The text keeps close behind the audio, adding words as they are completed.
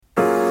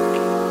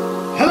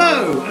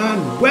Hello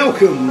and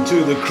welcome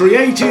to the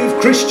Creative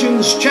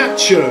Christians Chat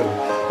Show.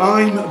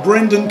 I'm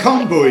Brendan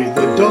Conboy,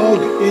 the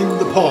dog in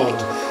the pod.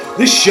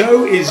 This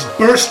show is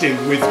bursting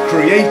with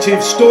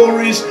creative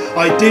stories,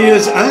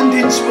 ideas and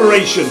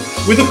inspiration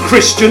with a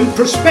Christian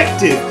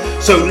perspective.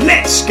 So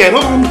let's get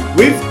on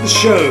with the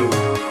show.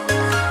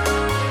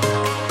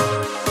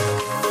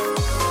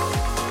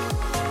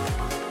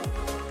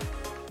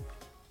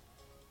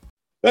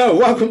 Well,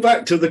 welcome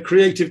back to the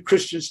Creative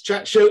Christians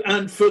Chat Show,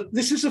 and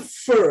this is a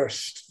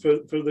first for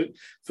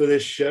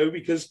this show,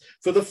 because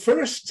for the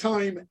first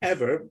time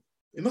ever,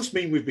 it must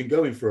mean we've been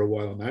going for a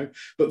while now,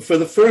 but for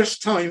the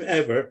first time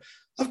ever,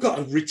 I've got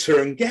a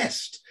return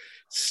guest.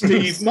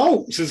 Steve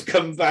Maltz has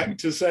come back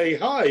to say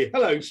hi.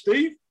 Hello,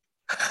 Steve.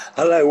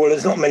 Hello. Well,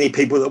 there's not many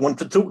people that want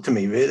to talk to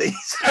me, really.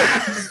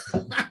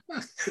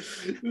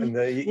 And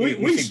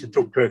you seem to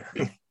talk to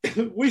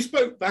We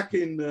spoke back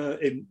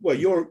in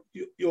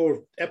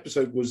your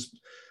episode was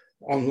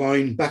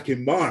online back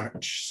in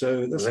March,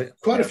 so that's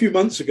quite a few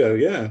months ago.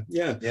 Yeah.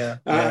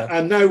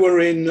 And now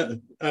we're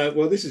in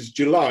this is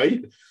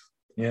July.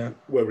 Yeah,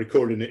 we're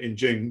recording it in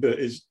June, but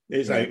it's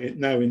out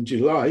now in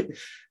July.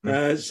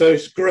 So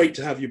it's great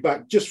to have you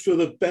back. Just for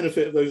the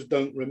benefit of those who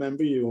don't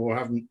remember you or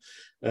haven't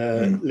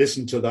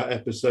listened to that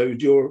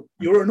episode, you're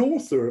an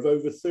author of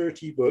over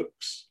 30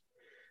 books.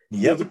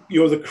 Yep.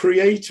 You're the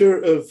creator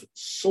of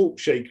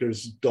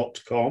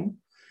saltshakers.com.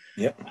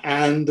 Yep.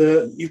 And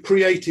you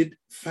created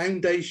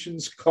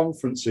Foundations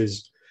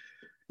Conferences.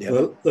 Yep.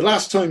 Well, the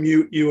last time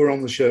you were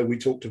on the show, we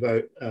talked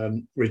about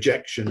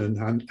rejection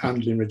and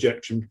handling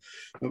rejection.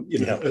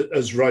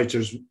 As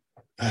writers,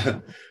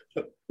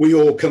 we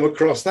all come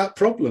across that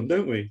problem,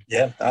 don't we?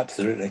 Yeah,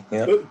 absolutely.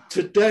 Yeah. But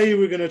today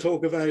we're going to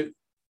talk about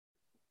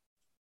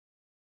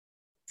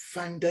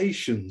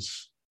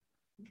foundations.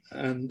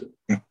 And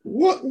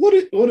what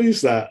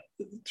is that?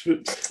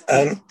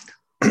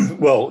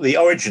 Well, the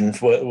origins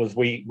was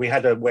we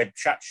had a web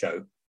chat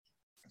show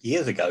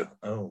years ago,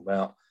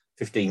 about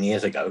 15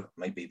 years ago,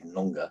 maybe even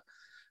longer.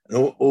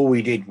 And all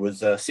we did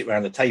was sit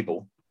around the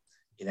table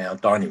in our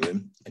dining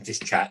room and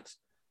just chat,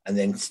 and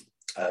then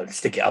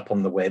stick it up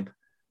on the web.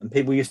 And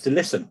people used to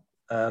listen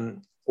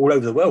all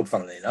over the world,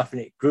 funnily enough, and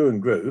it grew and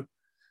grew.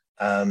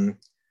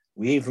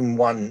 We even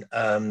won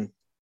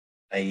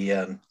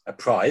a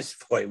prize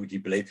for it, would you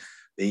believe?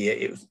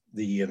 It was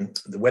the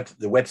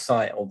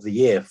website of the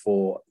year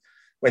for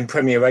when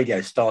Premier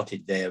Radio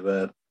started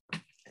their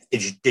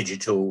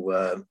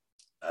digital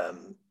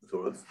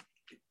sort of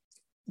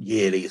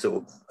yearly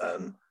sort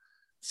of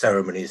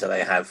ceremonies that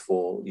they have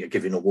for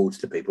giving awards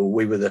to people.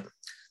 We were the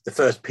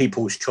first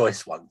People's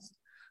Choice ones.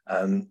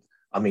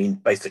 I mean,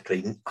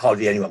 basically,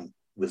 hardly anyone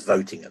was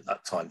voting at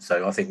that time,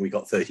 so I think we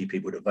got 30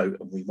 people to vote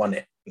and we won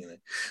it.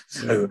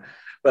 So,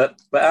 but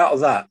out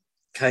of that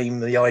came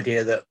the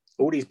idea that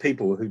all these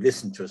people who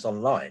listened to us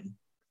online,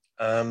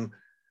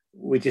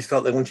 we just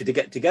felt they wanted to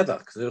get together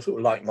because they were sort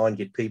of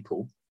like-minded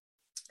people.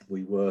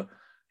 We were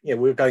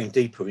going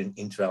deeper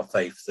into our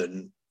faith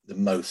than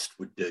most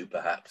would do,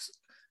 perhaps.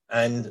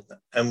 And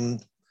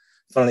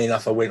funnily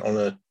enough, I went on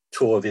a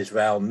tour of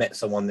Israel, met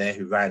someone there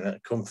who ran a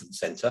conference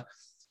centre,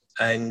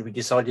 and we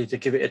decided to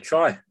give it a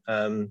try.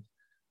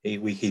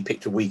 He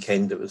picked a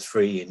weekend that was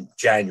free in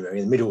January,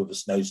 in the middle of a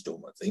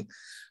snowstorm, I think.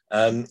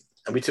 And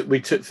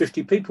we took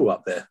 50 people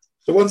up there.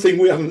 So one thing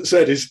we haven't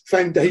said is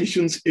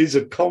Foundations is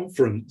a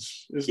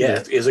conference, isn't it? Yeah,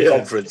 it is a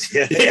conference.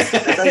 Yeah.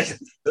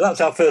 That's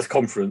our first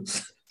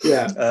conference.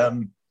 Yeah.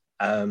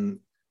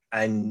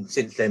 And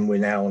since then, we're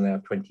now on our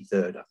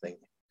 23rd, I think.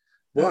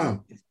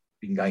 Wow. It's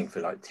been going for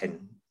like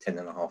 10 and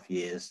a half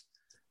years.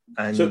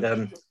 And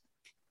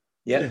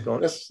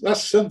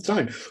that's some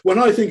time. When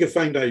I think of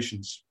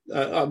Foundations,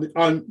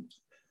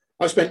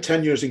 I spent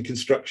 10 years in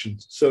construction,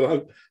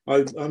 so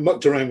I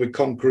mucked around with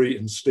concrete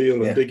and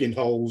steel and digging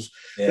holes.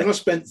 Then I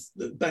spent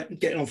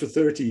getting on for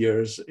 30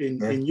 years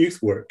in youth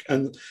work,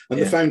 and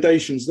the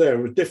foundations there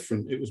were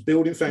different. It was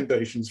building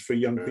foundations for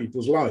young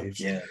people's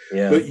lives.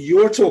 But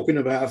you're talking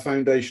about a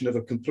foundation of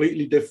a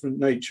completely different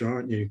nature,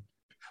 aren't you?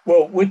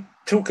 Well, we're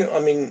talking, I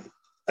mean,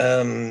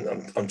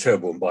 I'm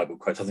terrible in Bible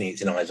quotes. I think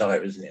it's in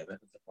Isaiah, isn't it?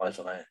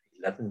 Isaiah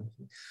 11,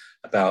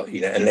 about,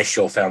 unless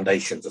your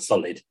foundations are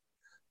solid,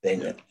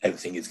 then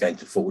everything is going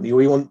to fall.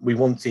 We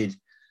wanted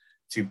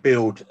to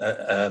build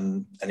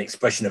an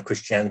expression of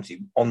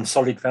Christianity on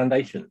solid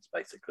foundations,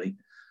 basically,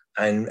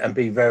 and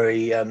be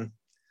very,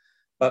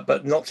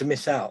 but not to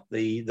miss out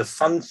the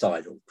fun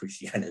side of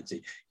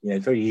Christianity.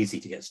 It's very easy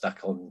to get stuck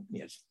on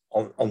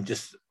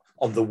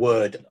on the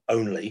word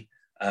only,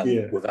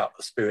 without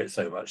the spirit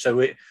so much. So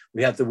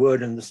we have the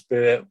word and the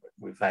spirit.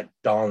 We've had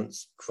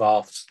dance,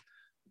 crafts,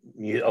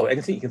 or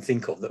anything you can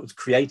think of that was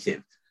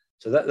creative.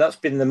 So that's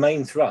been the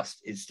main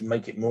thrust, is to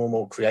make it more and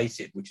more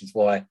creative, which is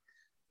why,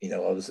 I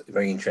was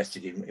very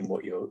interested in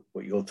what you're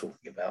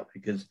talking about,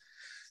 because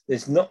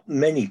there's not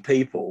many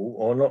people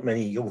or not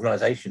many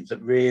organisations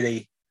that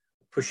really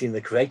pushing the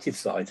creative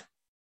side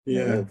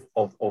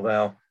of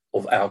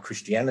our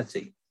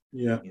Christianity.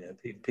 Yeah,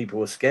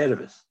 people are scared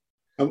of us.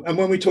 And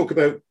when we talk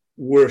about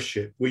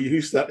worship, we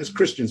use that as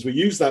Christians. We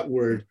use that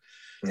word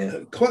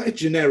quite a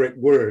generic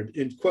word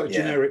in quite a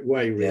generic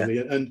way, really.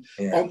 And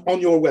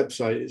on your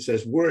website, it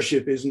says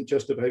worship isn't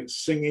just about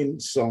singing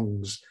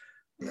songs.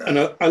 No. And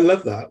I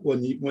love that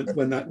when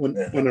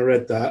I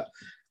read that,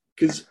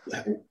 because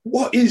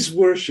what is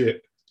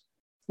worship?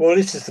 Well,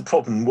 this is the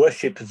problem.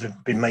 Worship has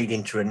been made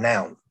into a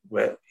noun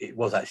where it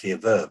was actually a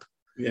verb.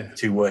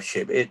 To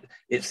worship.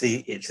 It's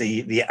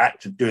the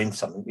act of doing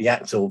something, the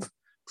act of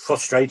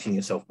prostrating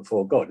yourself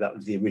before God. That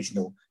was the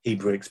original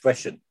Hebrew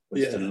expression,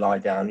 was to lie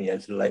down,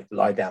 to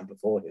lie down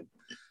before him.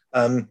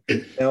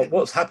 Now,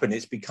 what's happened,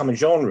 it's become a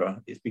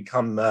genre. It's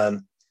become,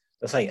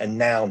 let's say, a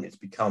noun. It's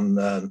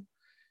become,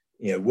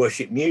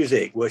 worship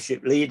music,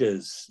 worship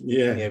leaders,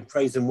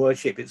 praise and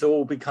worship. It's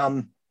all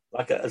become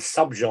like a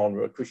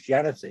subgenre of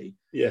Christianity,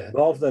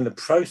 rather than a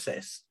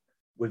process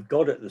with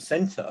God at the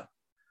center.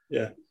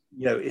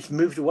 It's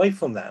moved away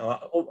from that.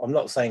 I'm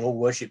not saying all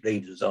worship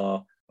leaders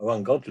are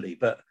ungodly,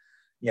 but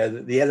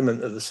the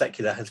element of the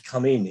secular has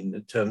come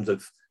in terms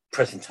of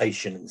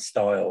presentation and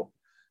style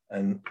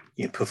and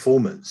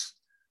performance,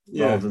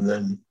 rather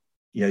than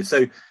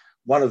So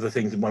one of the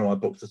things in one of my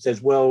books that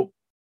says, well,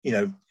 if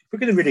we're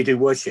going to really do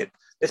worship,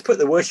 let's put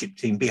the worship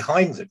team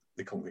behind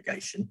the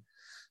congregation,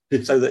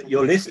 so that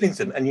you're listening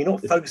to them and you're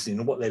not focusing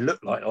on what they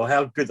look like or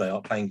how good they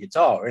are playing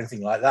guitar or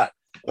anything like that.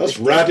 That's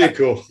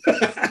radical.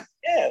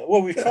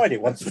 Well, we've tried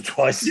it once or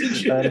twice.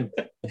 But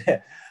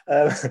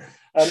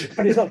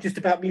it's not just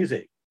about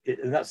music.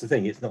 And that's the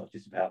thing. It's not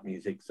just about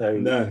music.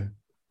 So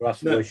for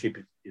us, worship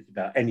is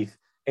about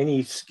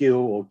any skill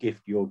or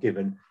gift you're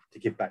given to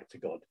give back to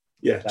God.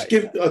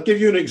 I'll give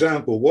you an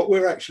example. What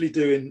we're actually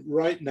doing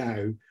right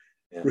now,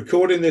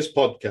 recording this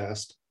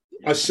podcast,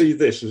 I see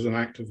this as an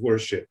act of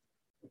worship.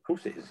 Of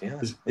course it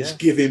is, It's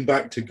giving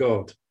back to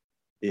God.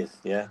 Yes,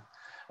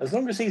 As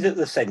long as he's at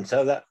the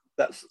centre,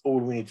 that's all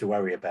we need to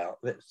worry about.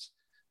 Let's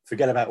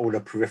forget about all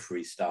the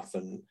periphery stuff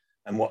and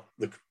what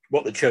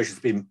the church has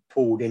been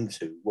pulled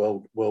into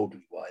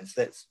worldly wise.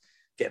 Let's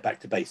get back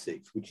to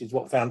basics, which is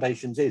what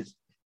Foundations is.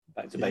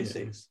 Back to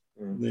basics.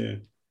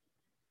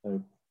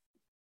 So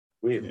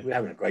we're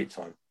having a great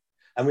time.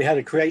 And we had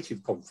a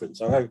creative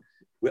conference. I know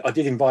I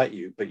did invite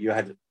you, but you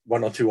had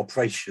one or two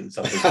operations.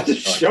 I had a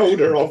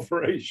shoulder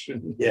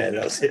operation.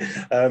 That's it.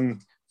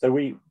 So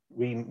we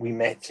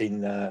met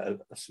in a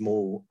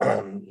small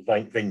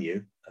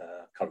venue.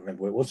 Can't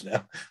remember where it was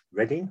now,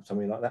 Reading,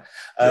 something like that.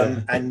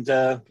 And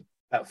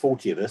about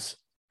 40 of us,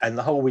 and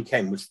the whole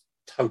weekend was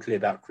totally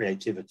about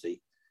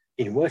creativity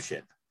in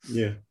worship.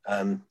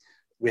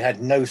 We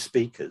had no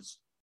speakers,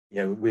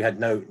 we had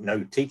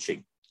no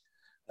teaching.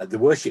 The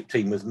worship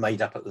team was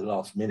made up at the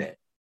last minute,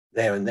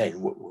 there and then,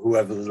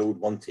 whoever the Lord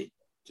wanted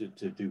to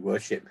do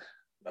worship,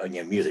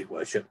 music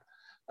worship.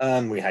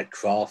 We had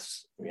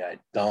crafts, we had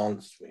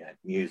dance, we had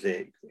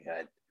music, we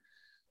had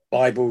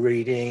Bible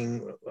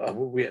reading,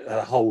 we had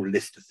a whole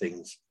list of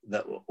things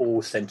that were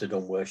all centered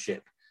on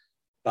worship.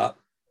 But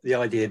the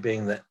idea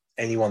being that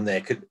anyone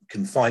there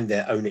can find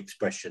their own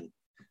expression.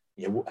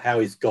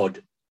 How is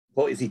God,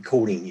 what is he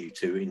calling you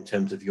to in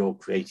terms of your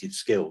creative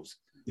skills?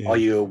 Are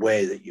you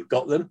aware that you've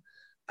got them?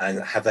 And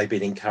have they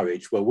been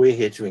encouraged? Well, we're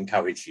here to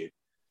encourage you.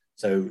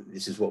 So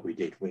this is what we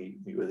did. We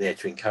were there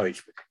to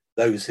encourage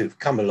those who've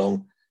come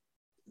along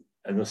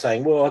and were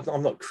saying, well,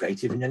 I'm not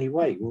creative in any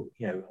way. Well,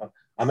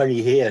 I'm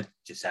only here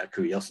just out of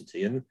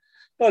curiosity. And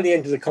by the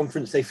end of the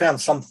conference, they found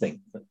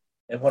something.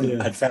 Everyone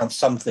had found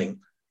something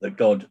that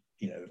God,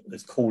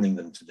 is calling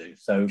them to do.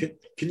 So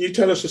can you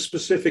tell us a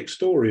specific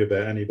story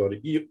about anybody?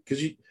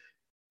 Because you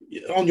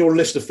on your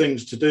list of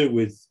things to do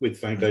with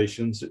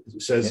Foundations, it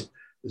says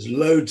there's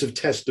loads of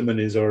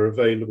testimonies are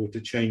available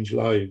to change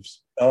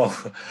lives.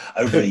 Oh,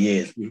 over the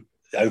years we've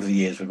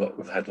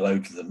had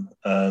loads of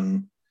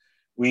them.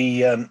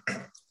 We on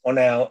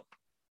our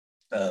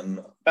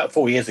about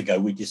 4 years ago,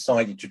 we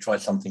decided to try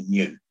something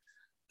new.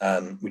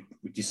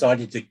 We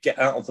decided to get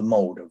out of the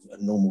mold of a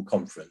normal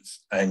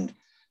conference and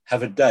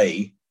have a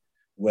day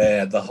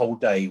where the whole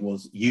day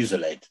was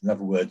user-led. In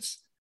other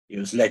words, it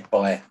was led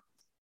by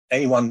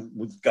anyone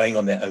going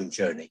on their own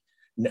journey.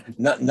 There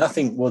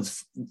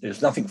was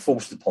nothing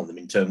forced upon them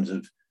in terms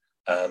of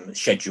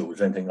schedules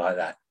or anything like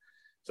that.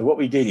 So what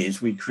we did is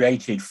we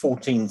created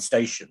 14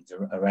 stations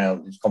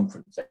around this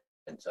conference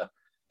centre,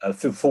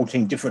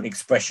 14 different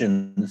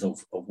expressions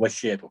of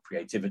worship or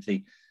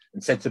creativity,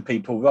 and said to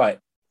people, right,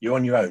 you're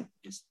on your own.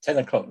 It's 10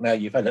 o'clock now.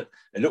 You've had a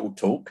little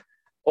talk.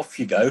 Off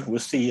you go. We'll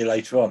see you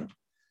later on.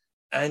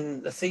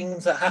 And the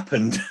things that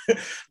happened,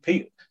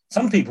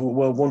 some people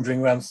were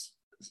wandering around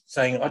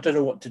saying, I don't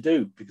know what to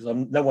do because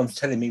no one's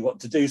telling me what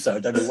to do, so I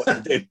don't know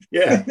what to do.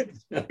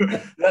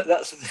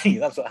 That's the thing.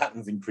 That's what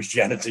happens in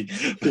Christianity.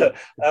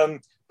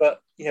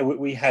 But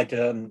we had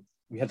an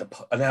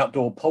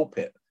outdoor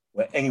pulpit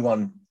where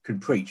anyone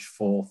could preach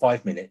for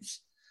 5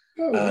 minutes.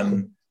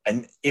 And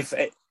if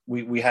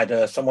we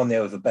had someone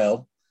there with a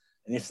bell,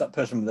 and if that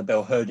person with the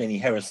bell heard any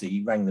heresy,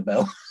 he rang the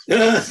bell,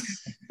 and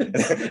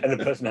the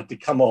person had to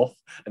come off,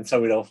 and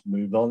so we'd have to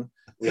move on.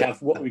 We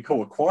have what we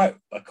call a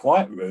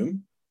quiet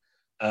room,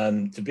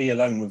 to be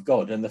alone with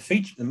God, and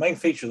the main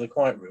feature of the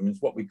quiet room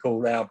is what we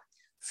call our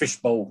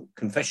fishbowl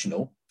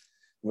confessional,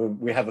 where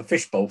we have a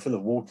fishbowl full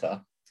of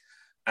water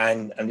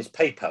and this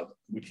paper,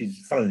 which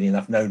is funnily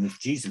enough known as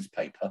Jesus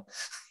paper.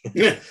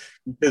 Yeah.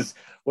 Because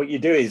what you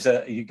do is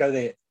you go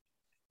there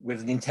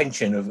with an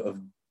intention of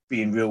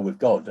being real with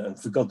God, and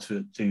for God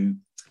to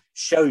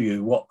show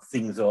you what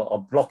things are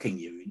blocking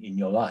you in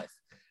your life.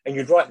 And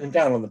you'd write them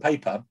down on the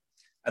paper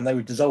and they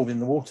would dissolve in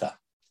the water.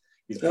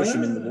 You'd push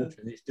them in the water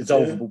and it's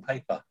dissolvable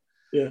paper.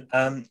 Yeah.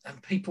 And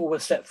people were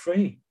set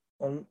free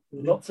on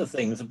lots of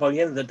things. And by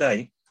the end of the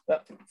day,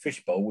 that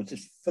fishbowl was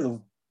just full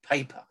of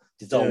paper,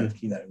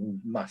 dissolved,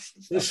 mush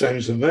and stuff. This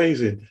sounds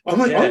amazing.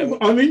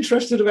 I'm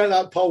interested about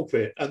that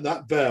pulpit and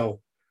that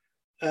bell.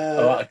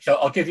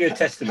 I'll give you a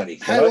testimony.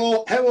 How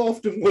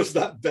often was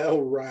that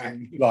bell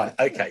rang? Right.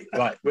 Okay.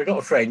 Right. We've got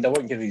a friend. I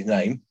won't give his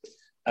name.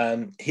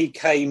 He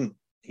came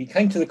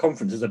to the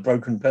conference as a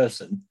broken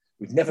person.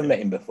 We'd never met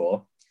him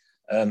before.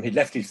 He'd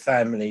left his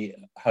family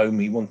home.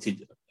 He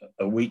wanted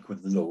a week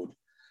with the Lord,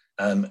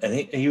 and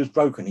he was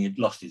broken. He had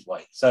lost his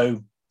way.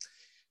 So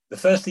the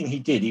first thing he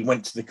did, he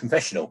went to the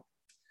confessional,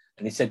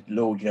 and he said,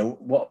 "Lord,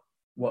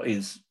 what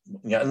is?"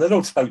 And the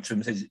Lord spoke to him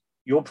and says,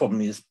 "Your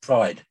problem is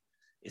pride.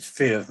 It's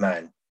fear of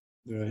man.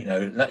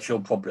 Right. That's your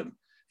problem."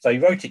 So he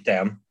wrote it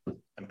down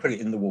and put it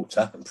in the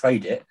water and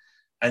prayed it.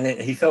 And then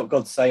he felt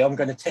God say, "I'm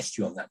going to test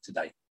you on that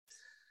today."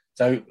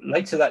 So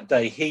later that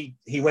day,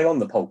 he went on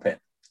the pulpit.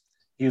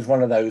 He was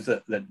one of those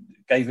that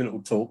gave a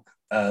little talk.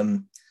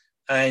 And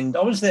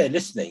I was there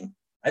listening.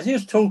 As he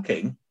was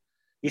talking,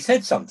 he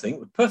said something, it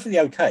was perfectly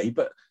okay,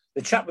 but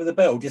the chap with the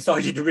bell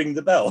decided to ring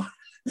the bell.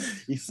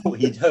 He thought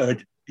he'd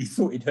heard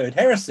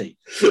heresy.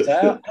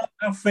 So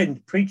our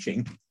friend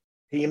preaching,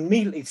 he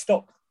immediately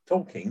stopped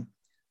talking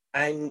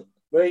and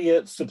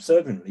very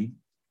subserviently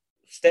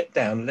stepped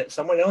down and let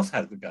someone else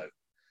have a go.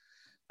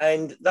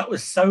 And that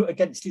was so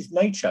against his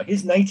nature.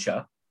 His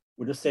nature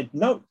would have said,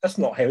 "No, that's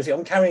not heresy.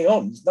 I'm carrying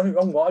on. There's nothing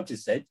wrong with what I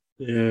just said."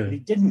 Yeah. But he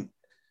didn't.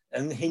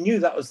 And he knew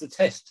that was the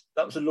test.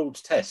 That was the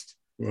Lord's test.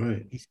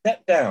 Right. He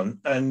stepped down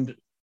and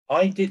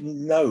I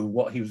didn't know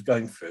what he was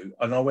going through.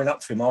 And I went up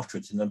to him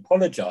afterwards and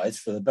apologized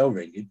for the bell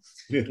ringing.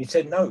 Yeah. He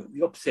said, "No,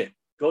 the opposite.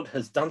 God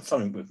has done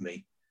something with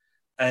me."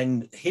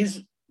 And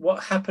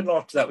what happened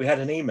after that, we had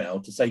an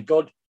email to say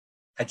God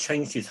had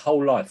changed his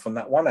whole life from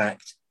that one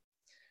act.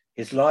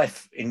 His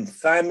life in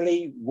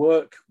family,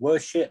 work,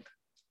 worship,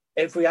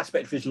 every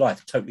aspect of his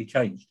life totally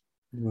changed.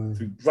 Wow.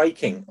 Through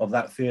breaking of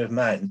that fear of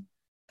man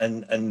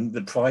and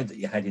the pride that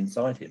you had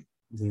inside him.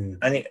 Yeah.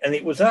 And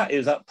it was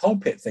that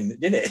pulpit thing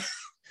that did it.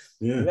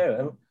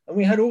 Yeah. And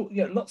we had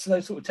lots of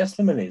those sort of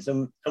testimonies,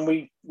 and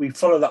we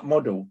follow that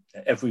model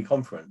at every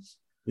conference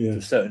to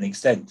a certain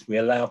extent. We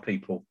allow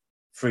people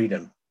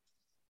freedom.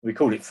 We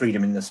call it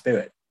freedom in the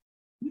spirit.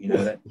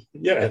 Let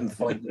them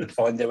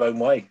find their own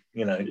way.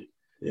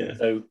 Yeah.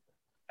 So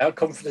our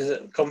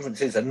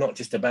conferences are not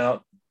just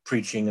about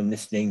preaching and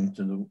listening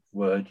to the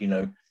word.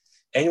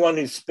 Anyone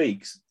who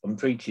speaks and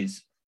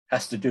preaches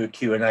has to do a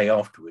Q&A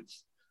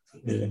afterwards.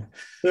 Yeah.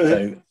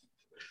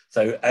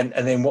 So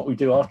then what we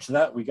do after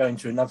that, we go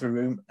into another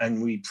room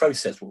and we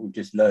process what we've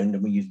just learned,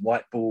 and we use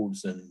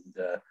whiteboards and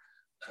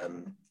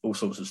all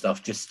sorts of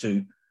stuff just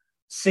to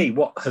see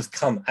what has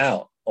come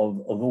out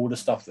of all the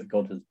stuff that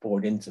God has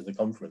poured into the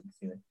conference.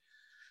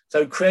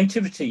 So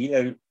creativity,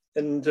 and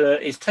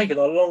it's taken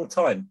a long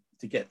time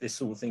to get this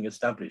sort of thing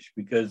established,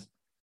 because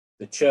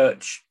the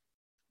church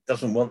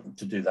doesn't want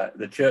to do that.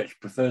 The church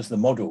prefers the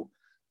model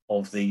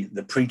of the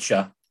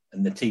preacher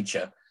and the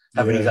teacher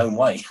having his own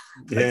way.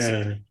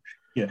 Because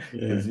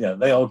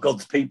they are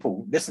God's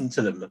people. Listen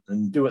to them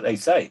and do what they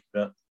say.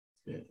 But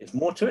it's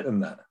more to it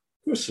than that.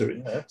 Of course,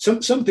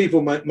 some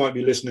people might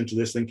be listening to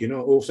this thinking,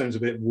 "Oh, it all sounds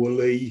a bit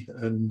woolly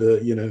and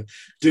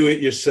do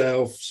it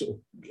yourself, sort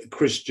of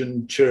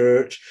Christian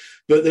church."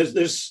 But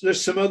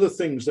there's some other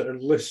things that are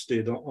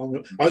listed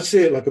on. I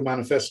see it like a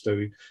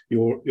manifesto.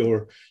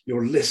 Your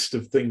list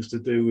of things to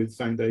do with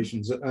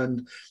foundations,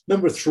 and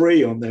number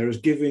 3 on there is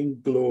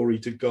giving glory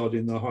to God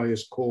in the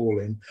highest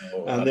calling,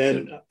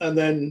 and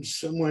then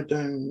somewhere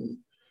down.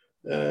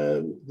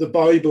 The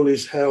Bible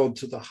is held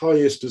to the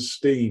highest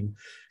esteem.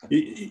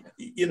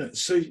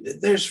 So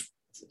there's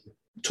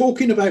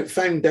talking about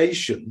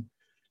foundation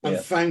and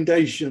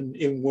foundation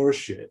in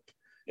worship.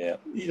 Yeah.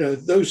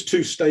 Those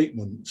two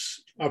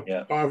statements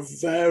are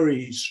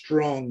very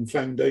strong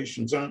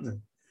foundations, aren't they?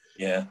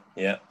 Yeah,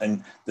 yeah.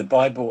 And the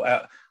Bible,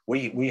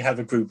 we have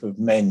a group of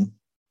men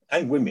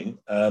and women.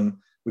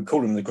 We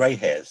call them the grey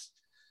hairs.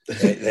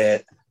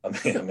 They're I'm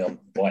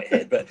white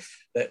haired, but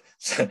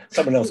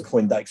someone else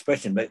coined that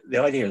expression. But the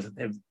idea is that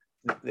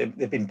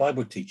they've been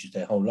Bible teachers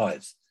their whole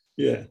lives.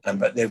 Yeah.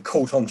 But they've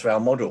caught on to our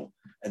model,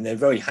 and they're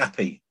very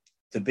happy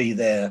to be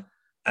there,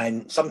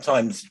 and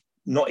sometimes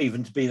not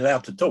even to be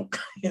allowed to talk.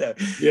 Yeah.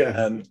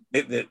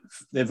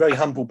 They're very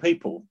humble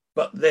people,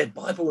 but their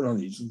Bible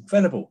knowledge is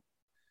incredible.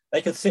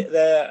 They could sit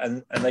there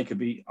and they could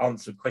be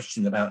answered a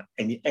question about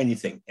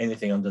anything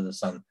under the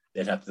sun.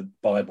 They'd have the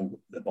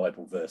Bible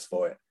verse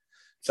for it.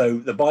 So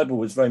the Bible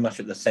was very much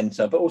at the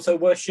center, but also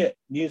worship,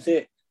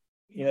 music,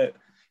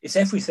 it's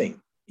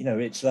everything.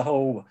 It's the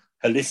whole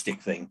holistic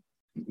thing.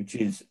 which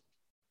is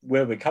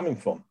where we're coming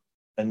from,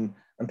 and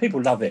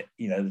people love it.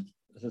 You know,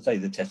 as I say,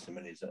 the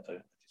testimonies are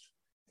just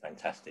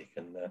fantastic,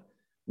 and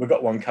we've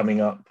got one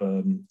coming up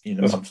in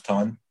a month's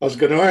time. I was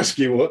going to ask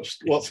you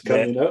what's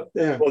coming up.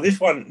 Yeah. Well, this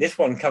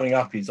one coming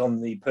up is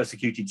on the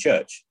persecuted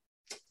church,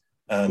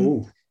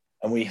 and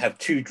we have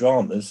 2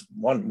 dramas.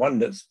 One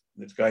that's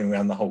going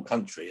around the whole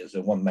country as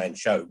a one-man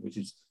show, which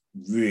is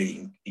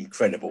really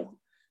incredible.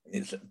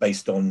 It's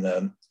based on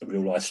a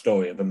real-life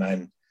story of a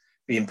man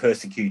being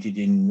persecuted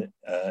in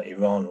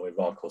Iran or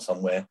Iraq or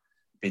somewhere,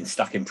 being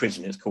stuck in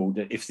prison. It's called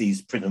 "If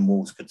These Prison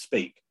Walls Could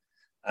Speak,"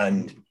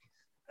 and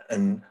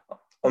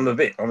I'm a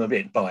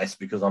bit biased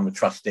because I'm a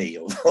trustee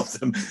of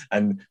them,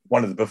 and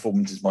one of the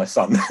performers is my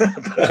son.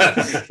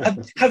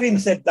 Having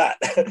said that,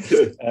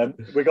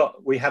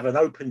 we have an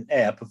open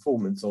air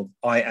performance of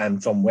 "I Am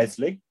John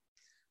Wesley,"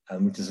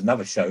 which is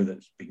another show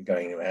that's been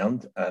going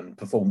around,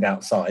 performed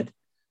outside,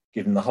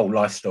 given the whole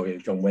life story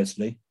of John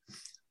Wesley.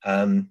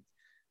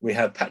 We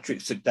have Patrick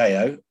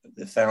Sugdeo,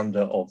 the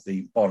founder of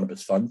the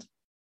Barnabas Fund,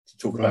 to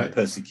talk about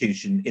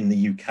persecution in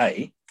the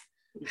UK,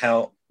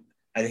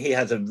 and he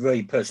has a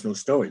very personal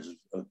story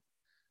of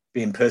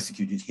being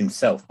persecuted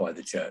himself by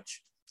the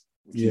church,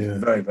 which is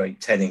very, very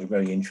telling,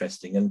 very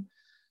interesting.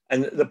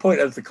 And the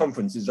point of the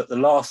conference is that the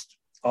last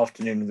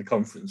afternoon of the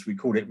conference, we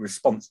call it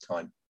response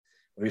time,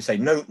 where we say,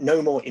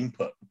 no more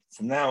input.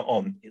 From now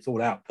on, it's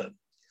all output.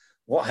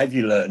 What have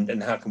you learned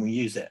and how can we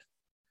use it?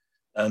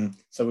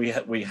 So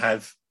we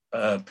have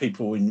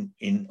people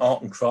in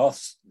art and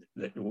crafts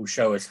that will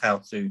show us how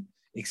to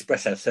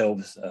express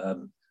ourselves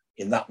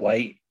in that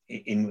way,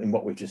 in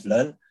what we've just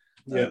learned,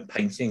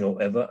 painting or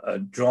whatever. A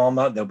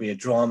drama, there'll be a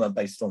drama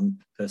based on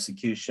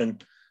persecution.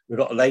 We've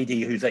got a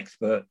lady who's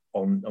expert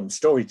on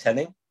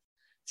storytelling.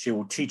 She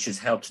will teach us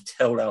how to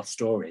tell our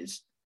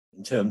stories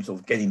in terms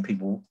of getting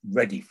people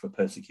ready for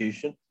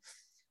persecution.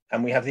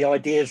 And we have the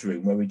ideas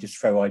room where we just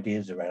throw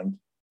ideas around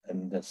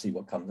and see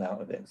what comes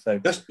out of it. So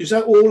is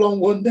that all on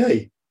one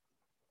day?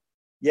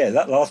 Yeah,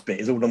 that last bit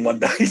is all on one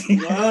day.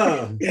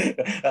 Wow.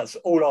 That's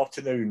all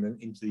afternoon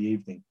and into the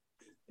evening.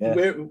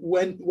 Yeah.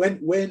 When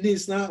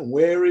is that?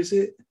 Where is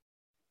it?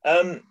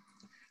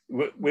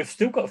 We've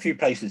still got a few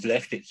places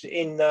left. It's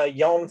in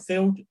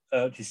Yarnfield,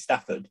 which is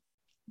Stafford.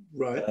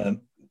 Right. A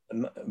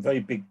very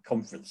big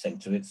conference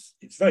centre. It's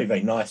very,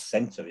 very nice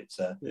centre. It's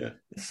the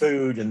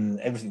food and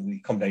everything. The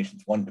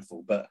accommodation's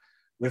wonderful. But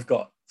we've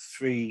got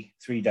three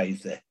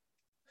days there.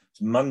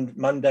 It's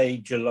Monday,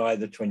 July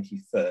the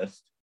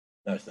 21st.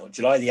 No, it's not.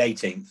 July the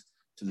 18th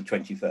to the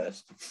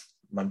 21st.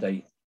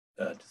 Monday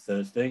to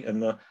Thursday.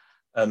 And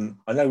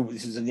I know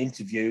this is an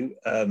interview,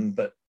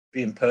 but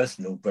being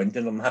personal,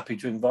 Brendan, I'm happy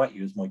to invite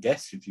you as my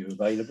guest if you're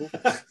available.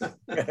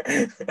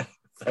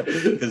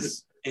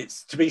 Because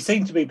it's to be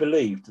seen to be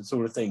believed, the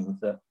sort of things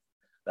that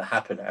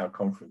happen at our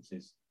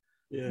conferences.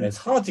 Yeah. And it's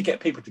hard to get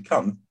people to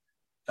come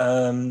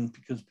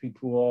because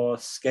people are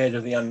scared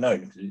of the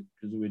unknown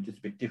because we're just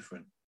a bit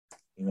different,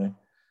 you know.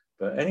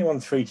 But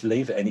anyone's free to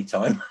leave at any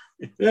time.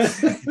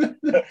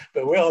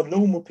 But we are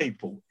normal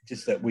people,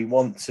 just that we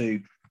want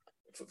to,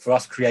 for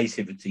us,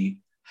 creativity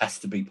has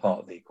to be part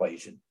of the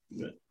equation.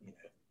 Yeah.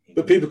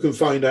 But people can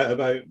find out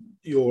about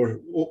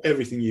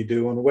everything you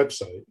do on a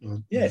website.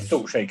 Yeah,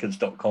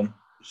 saltshakers.com.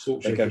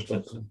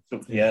 Saltshakers.com.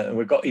 Yeah, and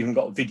we've even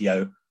got a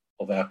video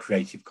of our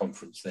creative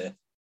conference there.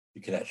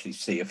 You can actually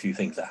see a few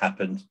things that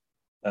happened.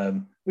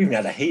 We even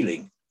had a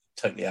healing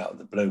totally out of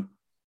the blue.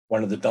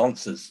 One of the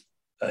dancers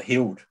got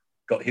healed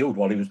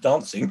while he was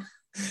dancing.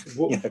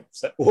 What,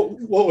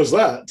 what was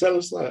that? Tell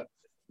us that.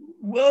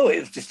 Well, it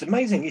was just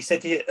amazing. He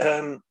said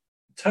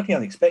totally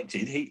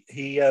unexpected.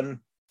 He had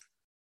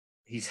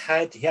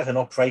an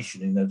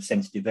operation in a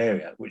sensitive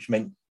area, which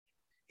meant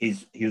he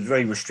was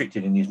very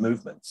restricted in his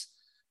movements.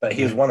 But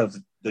he was one of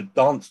the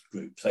dance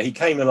group, so he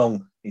came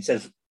along. He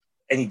says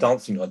any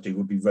dancing I do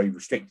would be very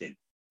restricted.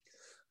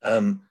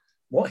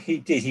 What he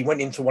did, he went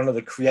into one of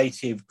the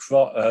creative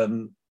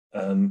journaling.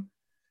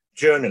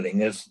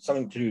 There's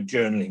something to do with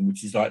journaling,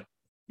 which is like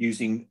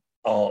using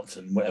art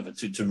and whatever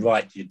to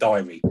write your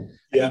diary.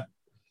 Yeah.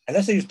 And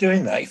as he was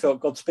doing that, he felt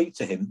God speak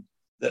to him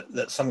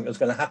that something was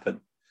going to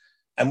happen.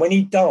 And when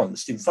he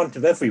danced in front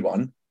of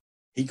everyone,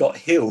 he got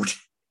healed.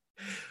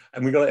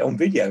 And we got it on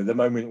video, the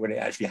moment when it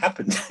actually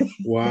happened.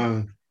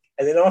 Wow.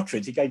 And then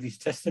afterwards, he gave his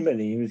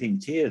testimony. He was in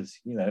tears,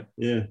 you know.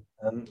 Yeah.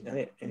 And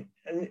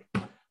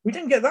we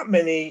didn't get that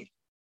many,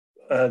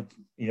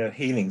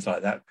 healings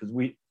like that,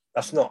 because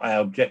that's not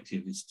our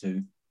objective, is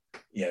to,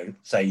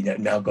 say,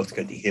 now God's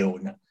going to heal.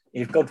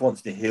 If God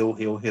wants to heal,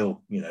 he'll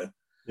heal, Yeah.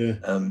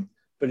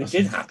 But it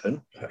did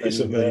happen. It's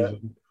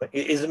amazing.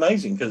 It is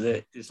amazing because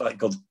it's like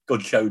God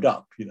showed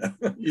up,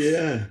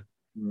 Yeah.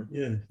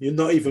 Yeah. You're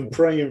not even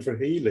praying for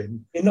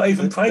healing. You're not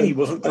even praying. He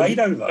wasn't prayed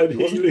over. And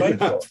healing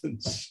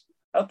happens.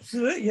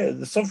 Absolutely, yeah.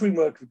 The sovereign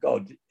work of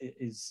God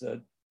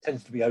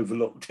tends to be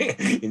overlooked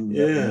in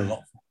a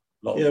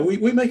lot. Yeah,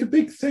 we make a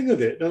big thing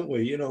of it, don't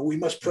we? We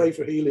must pray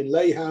for healing,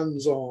 lay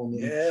hands on.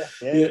 Yeah.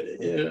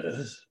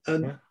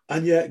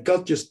 And yet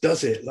God just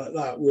does it like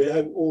that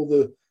without all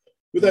the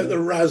without the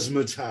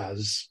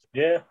razzmatazz.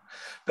 Yeah,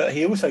 but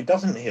he also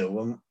doesn't heal.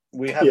 And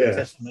we have a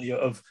testimony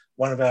of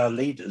one of our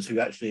leaders who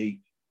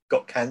actually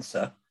got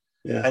cancer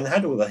and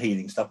had all the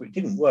healing stuff, but it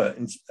didn't work,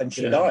 and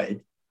she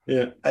died.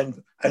 Yeah,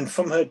 and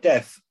from her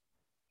death,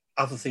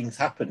 other things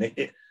happen.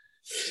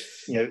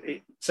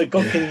 So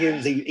God can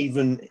use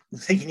even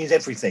He can use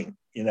everything.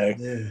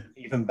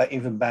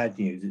 Even bad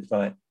news. It's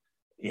like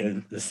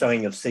the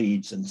sowing of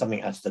seeds, and something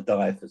has to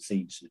die for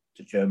seeds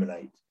to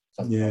germinate.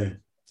 Sometimes.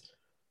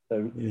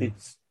 So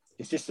it's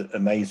just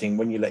amazing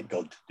when you let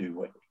God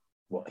do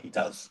what He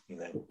does.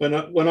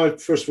 When I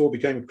first of all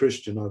became a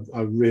Christian,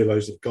 I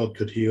realised that God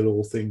could heal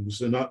all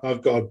things, and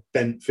I've got a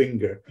bent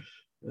finger,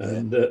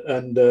 and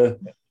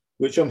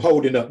which I'm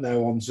holding up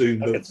now on Zoom,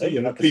 but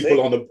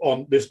people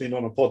on listening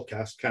on a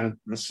podcast can't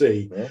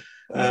see.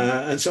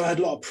 And so I had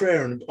a lot of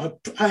prayer, and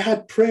I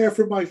had prayer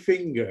for my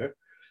finger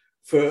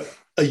for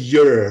a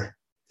year.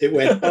 It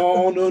went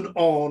on and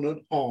on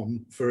and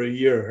on for a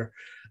year,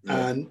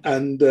 and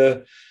in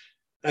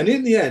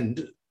the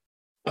end,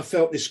 I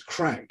felt this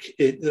crack.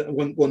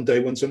 One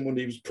day when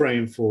somebody was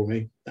praying for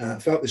me, I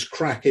felt this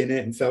crack in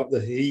it and felt the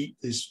heat,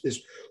 this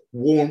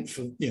warmth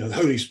of the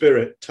Holy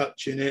Spirit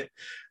touching it,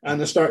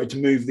 and I started to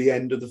move the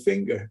end of the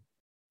finger,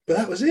 but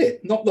that was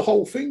it, not the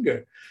whole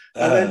finger.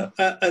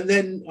 And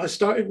then I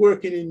started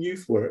working in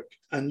youth work,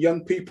 and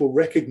young people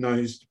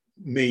recognized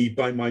me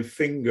by my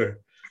finger,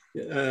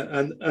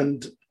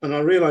 and I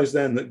realized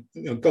then that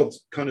God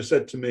kind of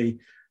said to me,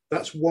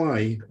 that's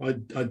why I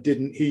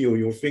didn't heal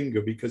your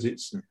finger, because it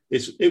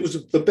was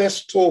the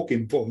best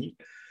talking point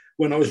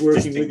when I was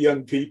working with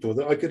young people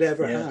that I could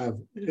ever have.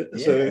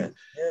 So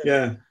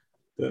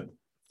but,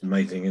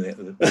 amazing, isn't it,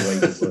 the way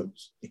it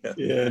works?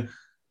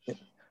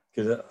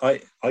 Because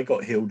I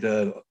got healed.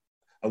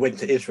 I went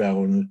to Israel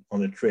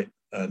on a trip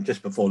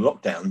just before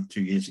lockdown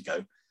 2 years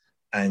ago,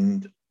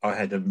 and I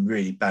had a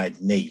really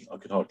bad knee. I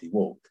could hardly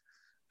walk,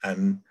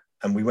 and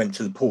we went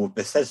to the pool of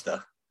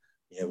Bethesda,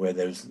 where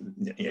there was,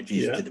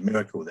 Jesus did a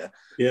miracle there.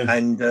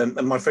 And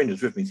my friend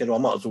was with me. He said, I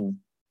might as well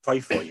pray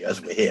for you as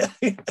we're here.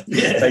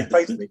 So he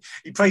prayed for me.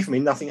 He prayed for me.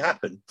 Nothing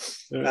happened.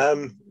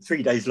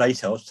 3 days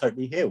later, I was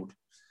totally healed.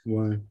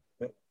 Wow.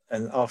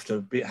 And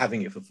after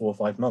having it for 4 or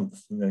 5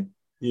 months, So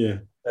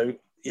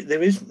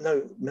there is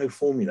no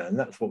formula, and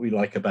that's what we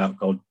like about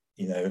God.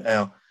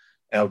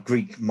 Our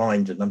Greek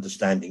mind and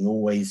understanding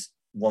always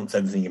wants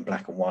everything in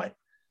black and white.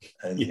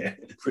 And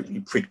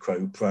quid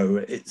pro,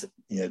 it's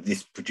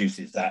this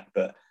produces that,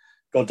 but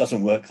God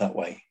doesn't work that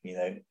way.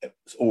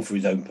 It's all for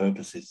His own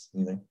purposes.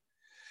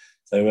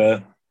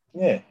 So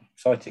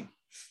exciting.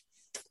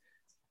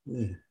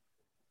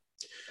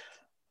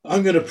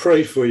 I'm going to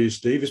pray for you,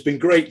 Steve. It's been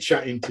great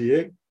chatting to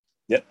you.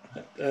 Yep,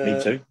 me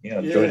too. I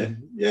enjoyed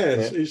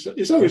it.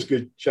 It's always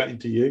good chatting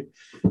to you,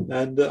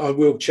 and I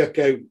will check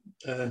out.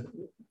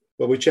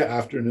 We'll chat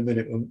after in a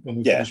minute when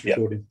we finish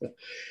recording.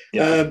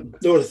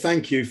 Lord,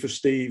 thank you for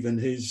Steve and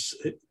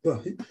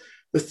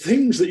the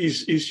things that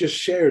he's just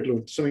shared,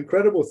 Lord. Some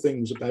incredible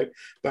things about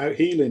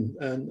healing,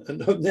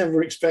 and I've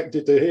never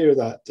expected to hear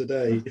that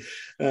today.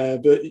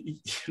 But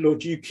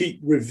Lord, you keep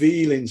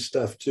revealing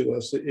stuff to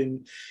us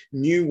in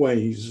new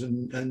ways,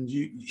 and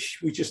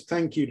we just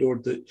thank you,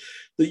 Lord, that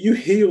you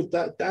healed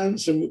that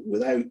dancer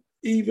without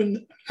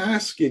even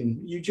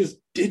asking. You just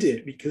did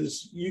it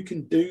because you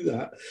can do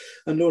that.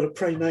 And Lord, I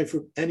pray now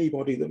for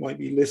anybody that might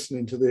be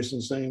listening to this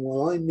and saying,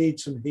 well, I need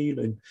some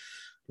healing.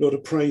 Lord, I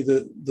pray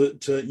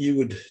that you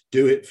would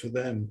do it for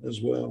them as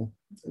well.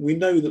 We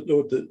know that,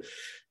 Lord, that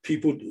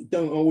people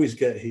don't always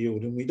get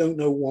healed, and we don't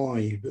know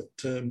why, but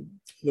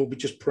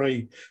Lord,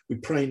 we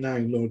pray now,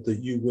 Lord,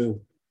 that you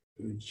will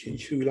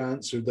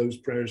answer those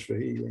prayers for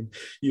healing.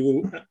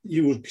 You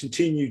will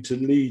continue to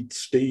lead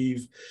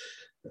Steve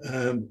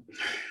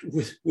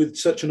with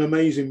such an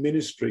amazing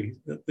ministry.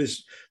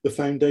 The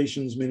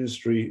Foundations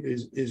ministry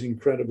is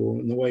incredible,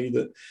 and the way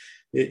that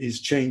it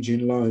is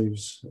changing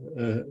lives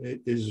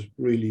it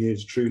really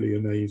is truly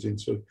amazing.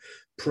 So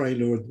pray,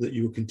 Lord, that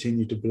you will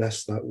continue to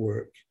bless that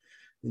work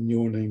in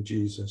your name,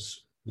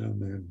 Jesus.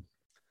 Amen.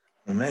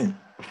 Amen.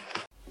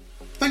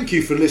 Thank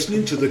you for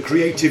listening to the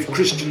Creative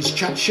Christians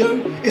Chat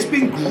Show. It's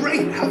been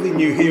great having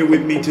you here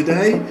with me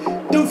today.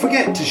 Don't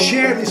forget to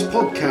share this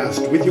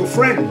podcast with your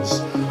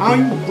friends.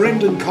 I'm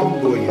Brendan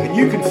Conboy, and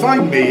you can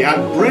find me at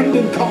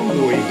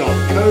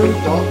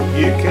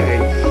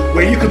brendanconboy.co.uk,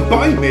 where you can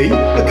buy me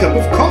a cup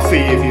of coffee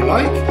if you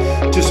like,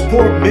 to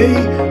support me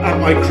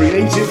and my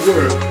creative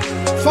work.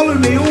 Follow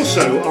me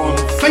also on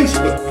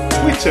Facebook,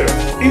 Twitter,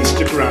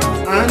 Instagram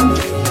and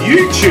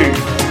YouTube.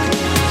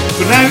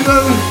 For now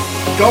though,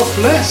 God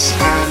bless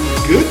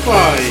and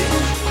goodbye.